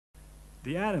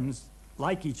The atoms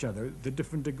like each other to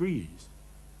different degrees.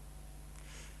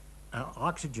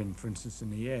 Oxygen, for instance, in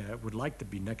the air would like to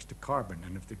be next to carbon,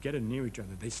 and if they're getting near each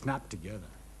other, they snap together.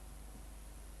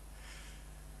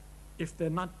 If they're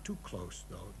not too close,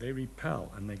 though, they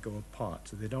repel and they go apart,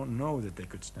 so they don't know that they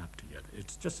could snap together.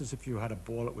 It's just as if you had a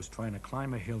ball that was trying to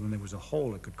climb a hill and there was a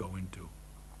hole it could go into,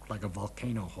 like a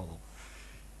volcano hole,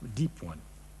 a deep one.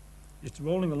 It's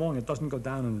rolling along, it doesn't go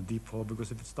down in the deep hole,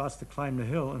 because if it starts to climb the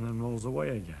hill and then rolls away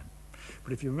again.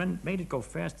 But if you made it go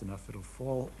fast enough, it'll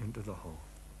fall into the hole.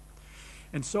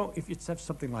 And so if you have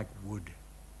something like wood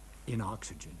in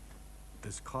oxygen,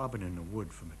 there's carbon in the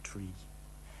wood from a tree,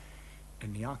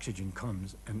 and the oxygen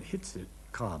comes and hits it,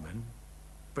 carbon,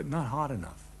 but not hard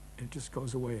enough. It just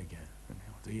goes away again.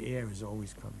 The air is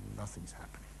always coming, nothing's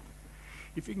happening.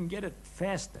 If you can get it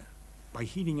faster, by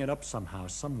heating it up somehow,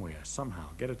 somewhere, somehow,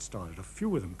 get it started, a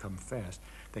few of them come fast.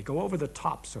 They go over the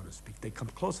top, so to speak. They come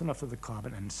close enough to the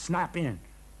carbon and snap in.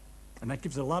 And that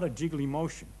gives a lot of jiggly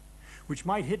motion, which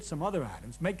might hit some other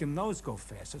atoms, making those go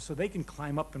faster, so they can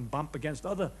climb up and bump against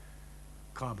other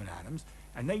carbon atoms,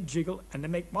 and they jiggle, and they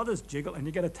make others jiggle, and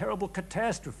you get a terrible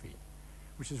catastrophe,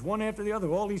 which is one after the other.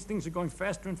 All these things are going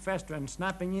faster and faster and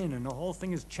snapping in, and the whole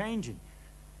thing is changing.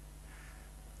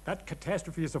 That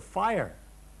catastrophe is a fire.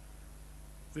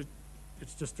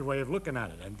 It's just a way of looking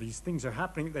at it, and these things are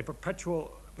happening. They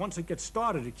perpetual. Once it gets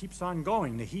started, it keeps on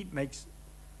going. The heat makes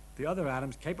the other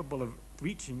atoms capable of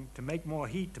reaching to make more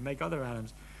heat, to make other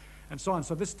atoms, and so on.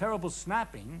 So this terrible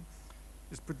snapping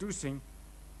is producing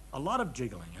a lot of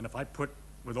jiggling. And if I put,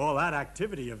 with all that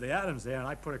activity of the atoms there, and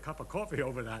I put a cup of coffee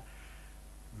over that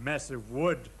mess of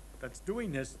wood that's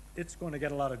doing this, it's going to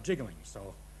get a lot of jiggling.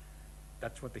 So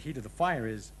that's what the heat of the fire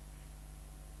is.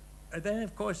 And then,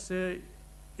 of course,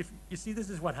 if you see, this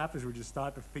is what happens when you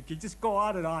start to think. You just go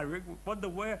on and on.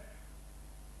 Wonder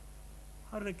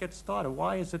how did it get started?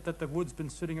 Why is it that the wood's been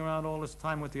sitting around all this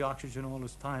time with the oxygen all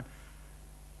this time,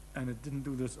 and it didn't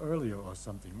do this earlier or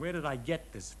something? Where did I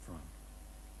get this from?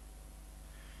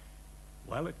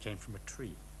 Well, it came from a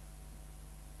tree.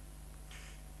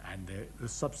 And the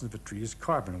substance of a tree is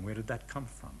carbon. And where did that come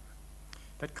from?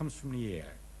 That comes from the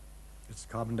air. It's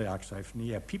carbon dioxide from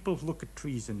the air. People look at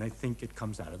trees and they think it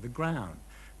comes out of the ground,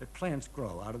 that plants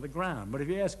grow out of the ground. But if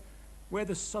you ask where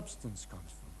the substance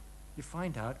comes from, you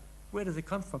find out, where do they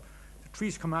come from? The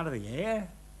trees come out of the air?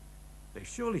 They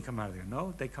surely come out of the air.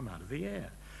 No, they come out of the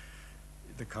air.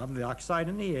 The carbon dioxide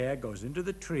in the air goes into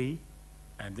the tree,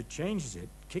 and it changes it,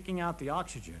 kicking out the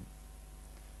oxygen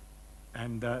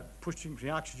and pushing the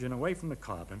oxygen away from the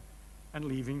carbon and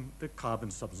leaving the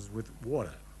carbon substance with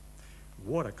water.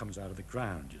 Water comes out of the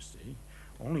ground, you see.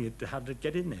 Only how did it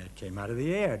get in there? It came out of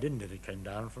the air, didn't it? It came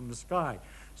down from the sky.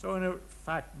 So in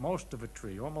fact, most of a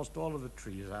tree, almost all of the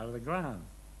tree is out of the ground.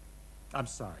 I'm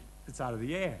sorry, it's out of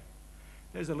the air.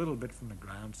 There's a little bit from the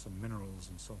ground, some minerals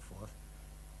and so forth.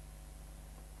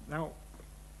 Now,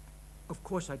 of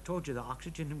course, I told you the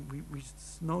oxygen, we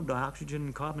know the oxygen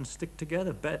and carbon stick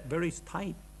together very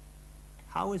tight.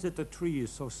 How is it the tree is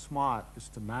so smart as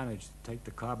to manage to take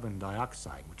the carbon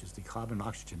dioxide, which is the carbon and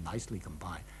oxygen nicely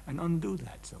combined, and undo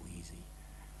that so easy?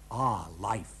 Ah,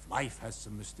 life. Life has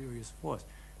some mysterious force.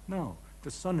 No,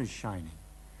 the sun is shining.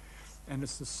 And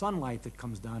it's the sunlight that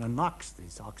comes down and knocks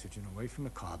this oxygen away from the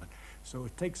carbon. So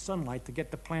it takes sunlight to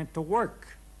get the plant to work.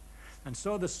 And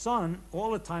so the sun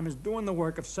all the time is doing the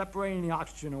work of separating the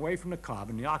oxygen away from the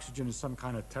carbon. The oxygen is some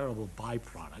kind of terrible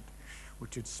byproduct,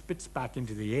 which it spits back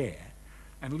into the air,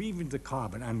 and leaving the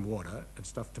carbon and water and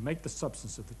stuff to make the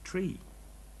substance of the tree.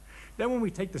 Then when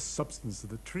we take the substance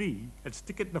of the tree and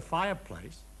stick it in the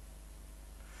fireplace,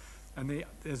 and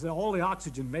there's all the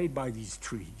oxygen made by these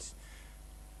trees,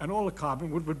 and all the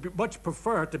carbon would much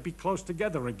prefer to be close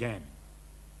together again.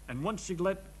 And once you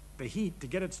let the heat to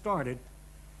get it started,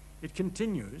 it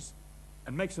continues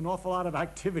and makes an awful lot of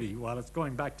activity while it's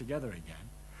going back together again.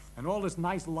 And all this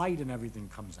nice light and everything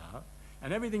comes out,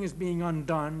 and everything is being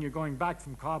undone. You're going back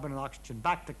from carbon and oxygen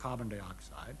back to carbon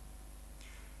dioxide.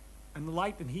 And the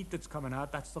light and heat that's coming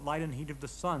out, that's the light and heat of the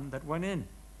sun that went in.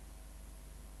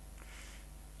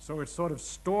 So it's sort of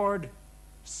stored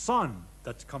sun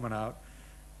that's coming out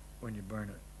when you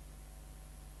burn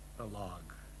a log.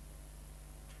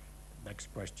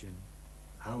 Next question,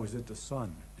 how is it the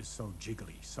sun is so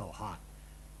jiggly, so hot?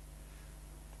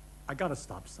 I gotta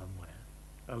stop somewhere.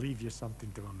 I'll leave you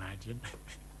something to imagine.